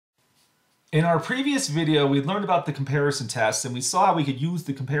In our previous video, we learned about the comparison test, and we saw how we could use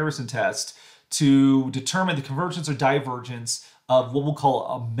the comparison test to determine the convergence or divergence of what we'll call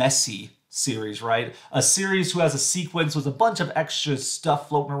a messy series, right? A series who has a sequence with a bunch of extra stuff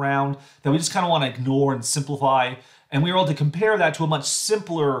floating around that we just kind of want to ignore and simplify. And we were able to compare that to a much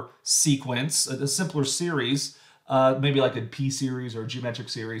simpler sequence, a simpler series, maybe like a p-series or a geometric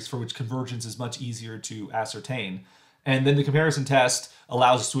series, for which convergence is much easier to ascertain. And then the comparison test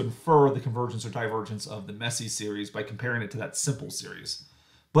allows us to infer the convergence or divergence of the messy series by comparing it to that simple series.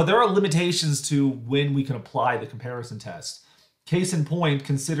 But there are limitations to when we can apply the comparison test. Case in point,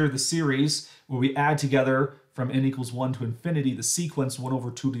 consider the series where we add together from n equals 1 to infinity the sequence 1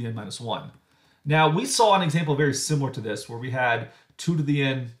 over 2 to the n minus 1. Now, we saw an example very similar to this where we had 2 to the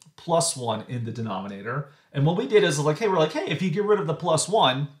n plus 1 in the denominator. And what we did is we're like, hey, if you get rid of the plus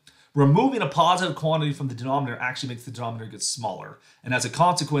 1, removing a positive quantity from the denominator actually makes the denominator get smaller. And as a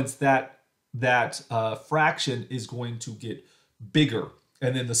consequence, that fraction is going to get bigger.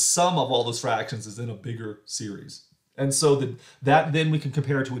 And then the sum of all those fractions is in a bigger series. And so that then we can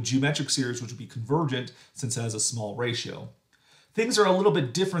compare it to a geometric series, which would be convergent since it has a small ratio. Things are a little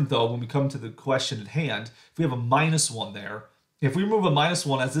bit different, though, when we come to the question at hand. If we have a minus 1 there, if we remove a minus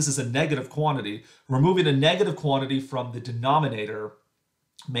 1, as this is a negative quantity, removing a negative quantity from the denominator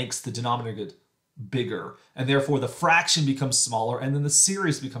makes the denominator get bigger, and therefore the fraction becomes smaller, and then the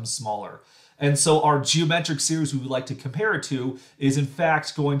series becomes smaller. And so our geometric series we would like to compare it to is in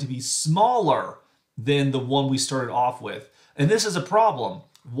fact going to be smaller than the one we started off with. And this is a problem.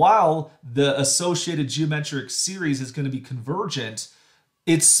 While the associated geometric series is going to be convergent,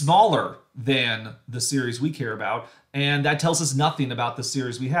 it's smaller than the series we care about, and that tells us nothing about the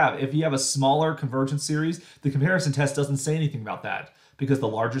series we have. If you have a smaller convergent series, the comparison test doesn't say anything about that, because the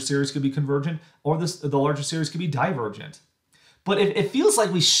larger series could be convergent or the larger series could be divergent. But it feels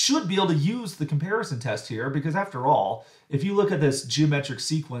like we should be able to use the comparison test here, because after all, if you look at this geometric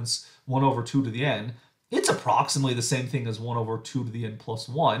sequence 1 over 2 to the n, it's approximately the same thing as 1 over 2 to the n plus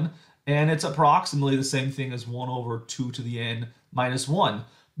 1, and it's approximately the same thing as 1 over 2 to the n minus 1.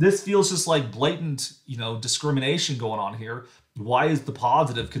 This feels just like blatant, discrimination going on here. Why is the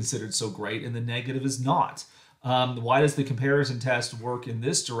positive considered so great and the negative is not? Why does the comparison test work in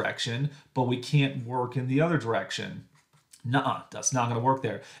this direction, but we can't work in the other direction? Nuh-uh, that's not going to work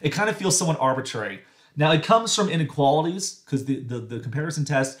there. It kind of feels somewhat arbitrary. Now, it comes from inequalities, because the comparison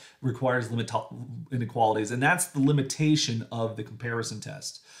test requires inequalities, and that's the limitation of the comparison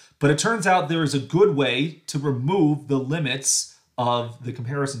test. But it turns out there is a good way to remove the limits of the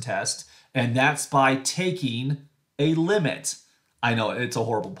comparison test, and that's by taking a limit. I know it's a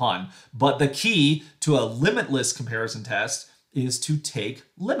horrible pun, but the key to a limitless comparison test is to take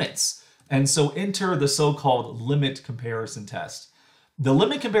limits. And so enter the so-called limit comparison test. The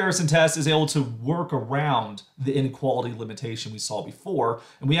limit comparison test is able to work around the inequality limitation we saw before,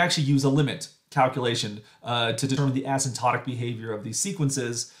 and we actually use a limit calculation to determine the asymptotic behavior of these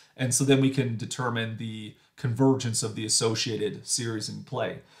sequences, and so then we can determine the convergence of the associated series in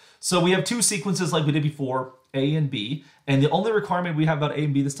play. So we have two sequences like we did before, A and B, and the only requirement we have about A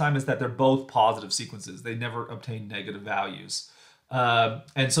and B this time is that they're both positive sequences. They never obtain negative values.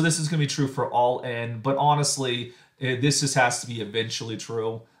 And so this is going to be true for all n, but honestly, this just has to be eventually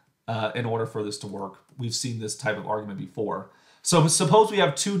true in order for this to work. We've seen this type of argument before. So suppose we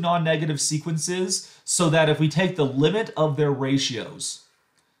have two non-negative sequences, so that if we take the limit of their ratios,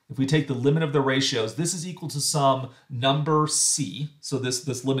 this is equal to some number c. So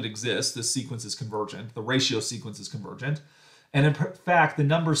this limit exists, this sequence is convergent, the ratio sequence is convergent. And in fact, the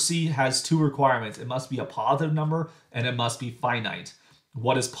number c has two requirements. It must be a positive number and it must be finite.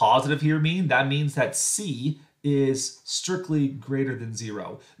 What does positive here mean? That means that c is strictly greater than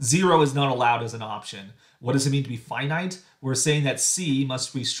 0. 0 is not allowed as an option. What does it mean to be finite? We're saying that c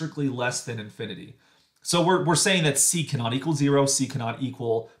must be strictly less than infinity. So we're saying that c cannot equal 0, c cannot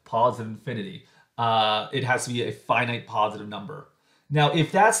equal positive infinity. It has to be a finite positive number. Now,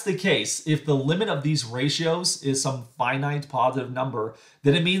 if that's the case, if the limit of these ratios is some finite positive number,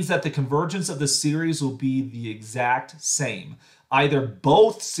 then it means that the convergence of the series will be the exact same. Either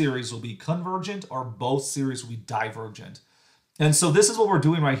both series will be convergent or both series will be divergent. And so this is what we're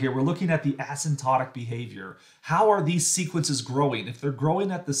doing right here. We're looking at the asymptotic behavior. How are these sequences growing? If they're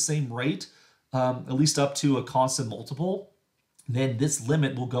growing at the same rate, at least up to a constant multiple, then this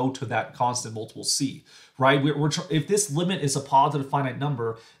limit will go to that constant multiple c, right? If this limit is a positive finite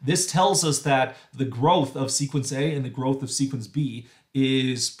number, this tells us that the growth of sequence A and the growth of sequence B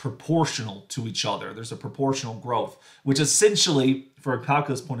is proportional to each other. There's a proportional growth, which essentially, for a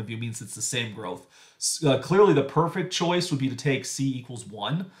calculus point of view, means it's the same growth. Clearly, the perfect choice would be to take c equals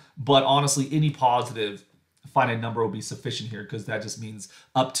 1, but honestly, any positive finite number will be sufficient here because that just means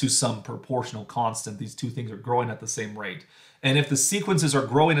up to some proportional constant. These two things are growing at the same rate. And if the sequences are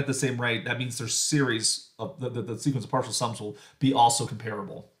growing at the same rate, that means their series of the sequence of partial sums will be also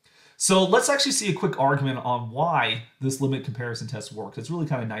comparable. So let's actually see a quick argument on why this limit comparison test works. It's really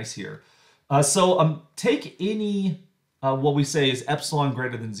kind of nice here. Take any, what we say is epsilon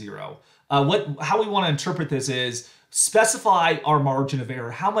greater than 0. How we want to interpret this is specify our margin of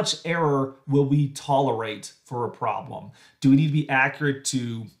error. How much error will we tolerate for a problem? Do we need to be accurate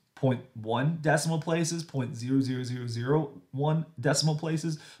to 0.1 decimal places, 0.00001 decimal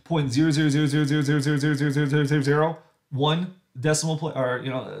places, 0.00000000001 decimal place,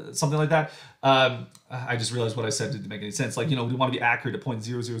 or something like that. I just realized what I said didn't make any sense. Like, we want to be accurate at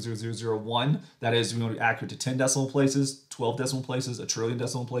 0.0000001. That is, we want to be accurate to 10 decimal places, 12 decimal places, a trillion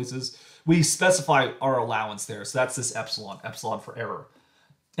decimal places. We specify our allowance there. So that's this epsilon for error.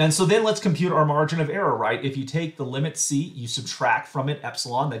 And so then let's compute our margin of error, right? If you take the limit c, you subtract from it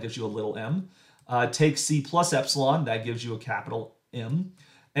epsilon, that gives you a little m. Take c plus epsilon, that gives you a capital M.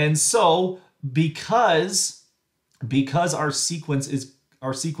 And so because our sequence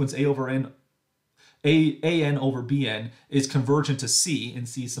a over n, an over bn is convergent to c, and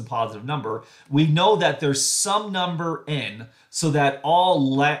c is some positive number, we know that there's some number n, so that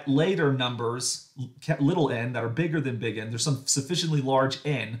all later numbers, little n, that are bigger than big N, there's some sufficiently large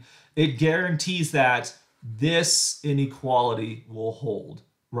n, it guarantees that this inequality will hold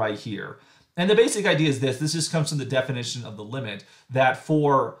right here. And the basic idea is this just comes from the definition of the limit, that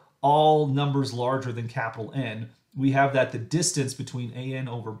for all numbers larger than capital N, we have that the distance between an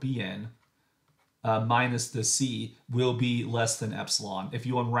over bn minus the c will be less than epsilon. If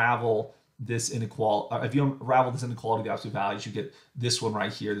you unravel this inequality, the absolute values, you get this one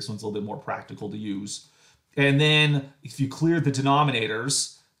right here. This one's a little bit more practical to use. And then if you clear the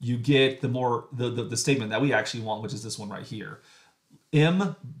denominators, you get the statement that we actually want, which is this one right here.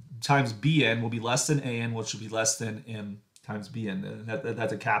 M times bn will be less than an, which will be less than m times bn.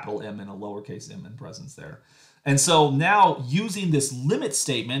 That's a capital M and a lowercase m in presence there. And so now using this limit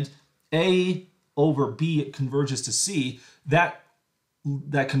statement, a over b converges to c, that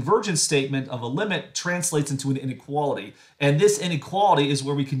convergence statement of a limit translates into an inequality. And this inequality is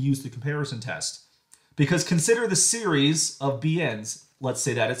where we can use the comparison test. Because consider the series of bn's. Let's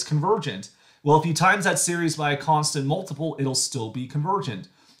say that it's convergent. Well, if you times that series by a constant multiple, it'll still be convergent.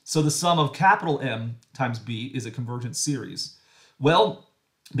 So the sum of capital M times b is a convergent series. Well,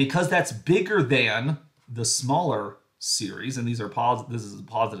 because that's bigger than the smaller series, and this is a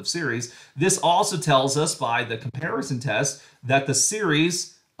positive series, this also tells us by the comparison test that the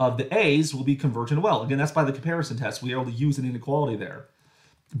series of the a's will be convergent well. Again, that's by the comparison test. We are able to use an inequality there.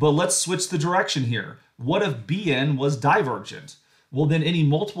 But let's switch the direction here. What if bn was divergent? Well, then any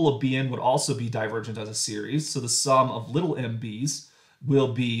multiple of bn would also be divergent as a series, so the sum of little mb's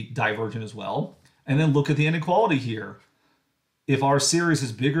will be divergent as well. And then look at the inequality here. If our series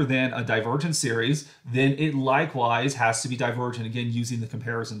is bigger than a divergent series, then it likewise has to be divergent, again, using the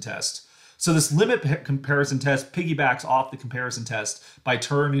comparison test. So this limit comparison test piggybacks off the comparison test by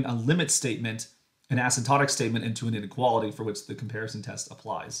turning a limit statement, an asymptotic statement, into an inequality for which the comparison test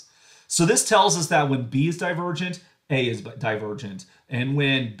applies. So this tells us that when b is divergent, a is divergent. And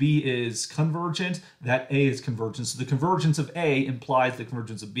when b is convergent, that a is convergent. So the convergence of a implies the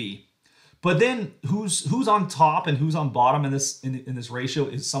convergence of b. But then who's on top and who's on bottom in this ratio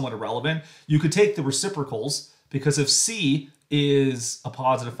is somewhat irrelevant. You could take the reciprocals, because if c is a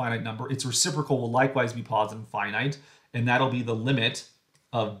positive finite number, its reciprocal will likewise be positive and finite, and that'll be the limit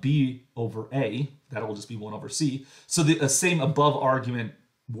of b over a. That'll just be 1 over c. So the same above argument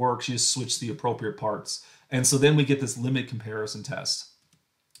works. You just switch the appropriate parts. And so then we get this limit comparison test.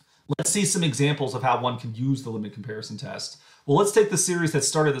 Let's see some examples of how one can use the limit comparison test. Well, let's take the series that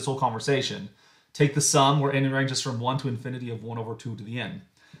started this whole conversation. Take the sum where n ranges from 1 to infinity of 1 over 2 to the n.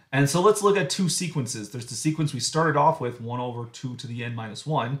 And so let's look at two sequences. There's the sequence we started off with, 1 over 2 to the n minus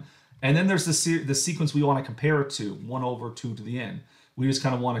 1. And then there's the sequence we want to compare it to, 1 over 2 to the n. We just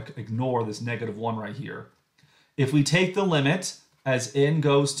kind of want to ignore this negative 1 right here. If we take the limit as n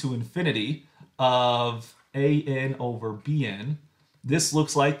goes to infinity of an over bn, this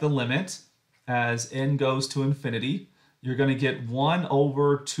looks like the limit as n goes to infinity. You're going to get 1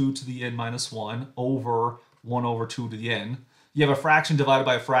 over 2 to the n minus 1 over 1 over 2 to the n. You have a fraction divided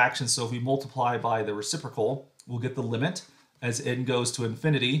by a fraction, so if we multiply by the reciprocal, we'll get the limit as n goes to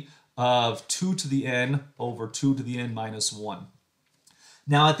infinity of 2 to the n over 2 to the n minus 1.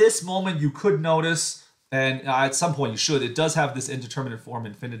 Now at this moment, you could notice And at some point you should. It does have this indeterminate form,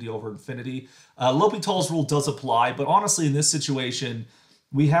 infinity over infinity. L'Hopital's rule does apply, but honestly, in this situation,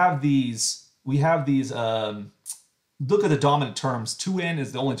 we have these. Look at the dominant terms. 2n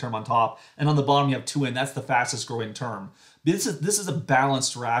is the only term on top, and on the bottom you have 2n. That's the fastest growing term. This is a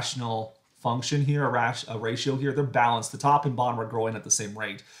balanced rational function here, a ratio here. They're balanced. The top and bottom are growing at the same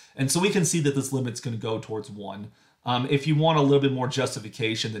rate, and so we can see that this limit's going to go towards 1. If you want a little bit more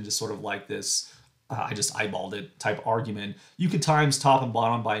justification than just sort of like this, I just eyeballed it type argument, you could times top and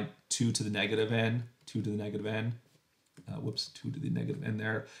bottom by 2 to the negative n, 2 to the negative n. 2 to the negative n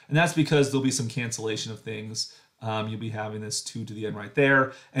there. And that's because there'll be some cancellation of things. You'll be having this 2 to the n right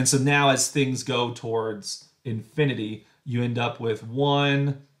there. And so now as things go towards infinity, you end up with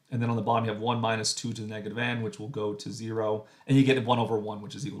 1, and then on the bottom you have 1 minus 2 to the negative n, which will go to 0, and you get 1 over 1,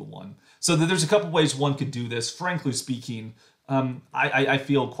 which is equal to 1. So there's a couple ways one could do this. Frankly speaking, I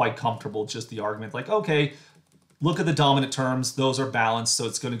feel quite comfortable just the argument like, okay, look at the dominant terms. Those are balanced, so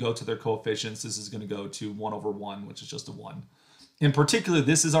it's going to go to their coefficients. This is going to go to 1 over 1, which is just a 1. In particular,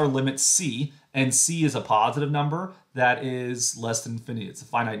 this is our limit c, and c is a positive number that is less than infinity. It's a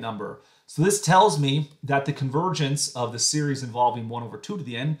finite number. So this tells me that the convergence of the series involving 1 over 2 to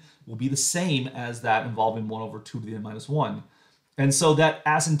the n will be the same as that involving 1 over 2 to the n minus 1. And so that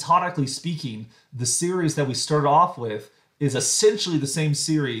asymptotically speaking, the series that we started off with is essentially the same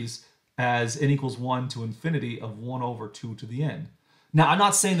series as n equals 1 to infinity of 1 over 2 to the n. Now, I'm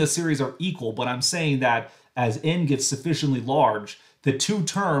not saying the series are equal, but I'm saying that as n gets sufficiently large, the two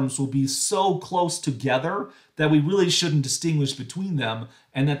terms will be so close together that we really shouldn't distinguish between them,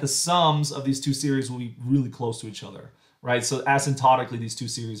 and that the sums of these two series will be really close to each other, right? So asymptotically, these two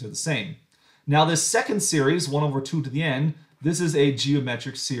series are the same. Now, this second series, 1 over 2 to the n, this is a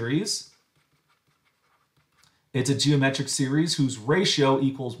geometric series. It's a geometric series whose ratio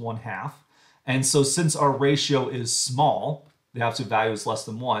equals 1/2. And so since our ratio is small, the absolute value is less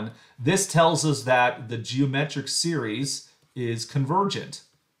than 1, this tells us that the geometric series is convergent.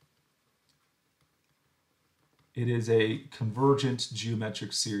 It is a convergent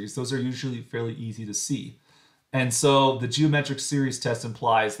geometric series. Those are usually fairly easy to see. And so the geometric series test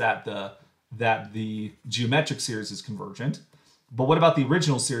implies that the geometric series is convergent. But what about the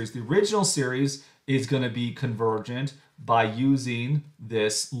original series? The original series is going to be convergent by using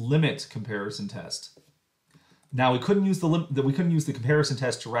this limit comparison test. Now we couldn't use the comparison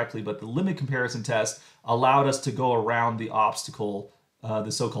test directly, but the limit comparison test allowed us to go around the obstacle,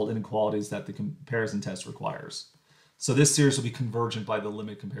 the so-called inequalities that the comparison test requires. So this series will be convergent by the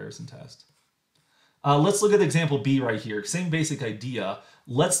limit comparison test. Let's look at example B right here. Same basic idea.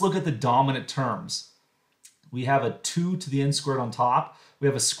 Let's look at the dominant terms. We have a 2 to the n squared on top. We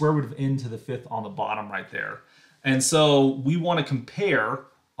have a square root of n to the 5th on the bottom right there. And so we want to compare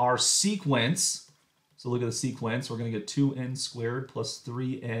our sequence. So look at the sequence. We're going to get 2n squared plus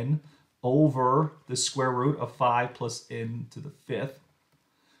 3n over the square root of 5 plus n to the 5th.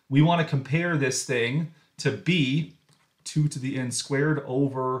 We want to compare this thing to b, 2 to the n squared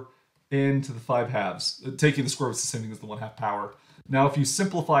over n to the 5 halves. Taking the square root is the same thing as the 1/2 power. Now if you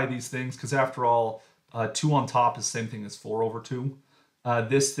simplify these things, because after all, 2 on top is the same thing as 4 over 2,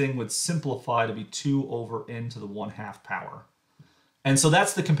 this thing would simplify to be 2 over n to the 1/2 power. And so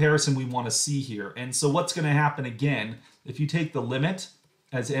that's the comparison we want to see here. And so what's going to happen again, if you take the limit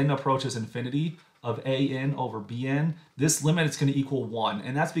as n approaches infinity of an over bn, this limit is going to equal 1.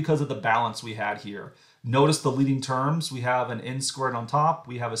 And that's because of the balance we had here. Notice the leading terms. We have an n squared on top.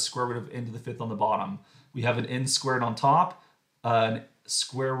 We have a square root of n to the 5th on the bottom. We have an n squared on top, a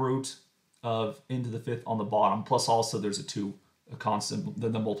square root of n to the 5th on the bottom, plus also there's a 2. A constant,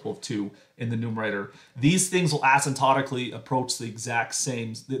 then the multiple of 2 in the numerator. These things will asymptotically approach the exact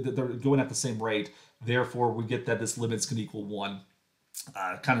same, they're going at the same rate. Therefore, we get that this limit's going to equal 1.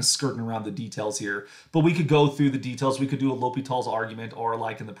 Kind of skirting around the details here. But we could go through the details. We could do a L'Hopital's argument, or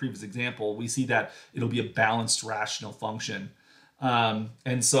like in the previous example, we see that it'll be a balanced rational function.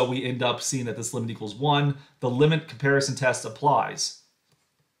 And so we end up seeing that this limit equals 1. The limit comparison test applies.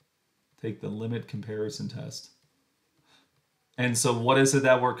 Take the limit comparison test. And so what is it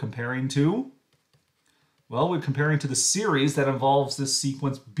that we're comparing to? Well, we're comparing to the series that involves this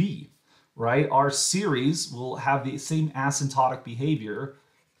sequence B, right? Our series will have the same asymptotic behavior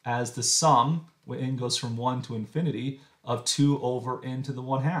as the sum, when n goes from 1 to infinity, of 2 over n to the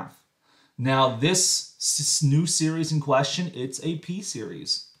 1/2. Now, this new series in question, it's a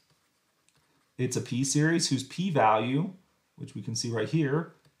p-series. It's a p-series whose p-value, which we can see right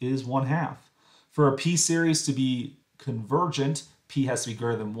here, is 1/2. For a p-series to be convergent, p has to be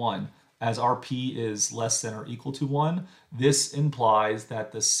greater than 1. as RP is less than or equal to 1, this implies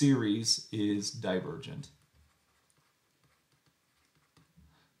that the series is divergent.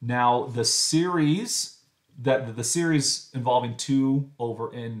 Now, the series involving 2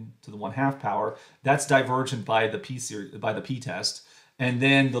 over n to the 1/2 power, that's divergent by the p-test. And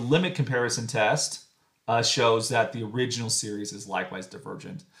then the limit comparison test shows that the original series is likewise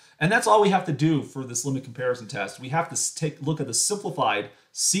divergent. And that's all we have to do for this limit comparison test. We have to take a look at the simplified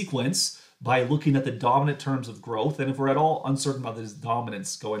sequence by looking at the dominant terms of growth. And if we're at all uncertain about this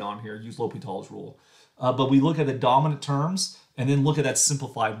dominance going on here, use L'Hopital's rule. But we look at the dominant terms and then look at that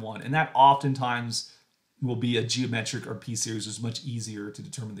simplified one. And that oftentimes will be a geometric or p-series, which is much easier to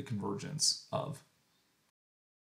determine the convergence of.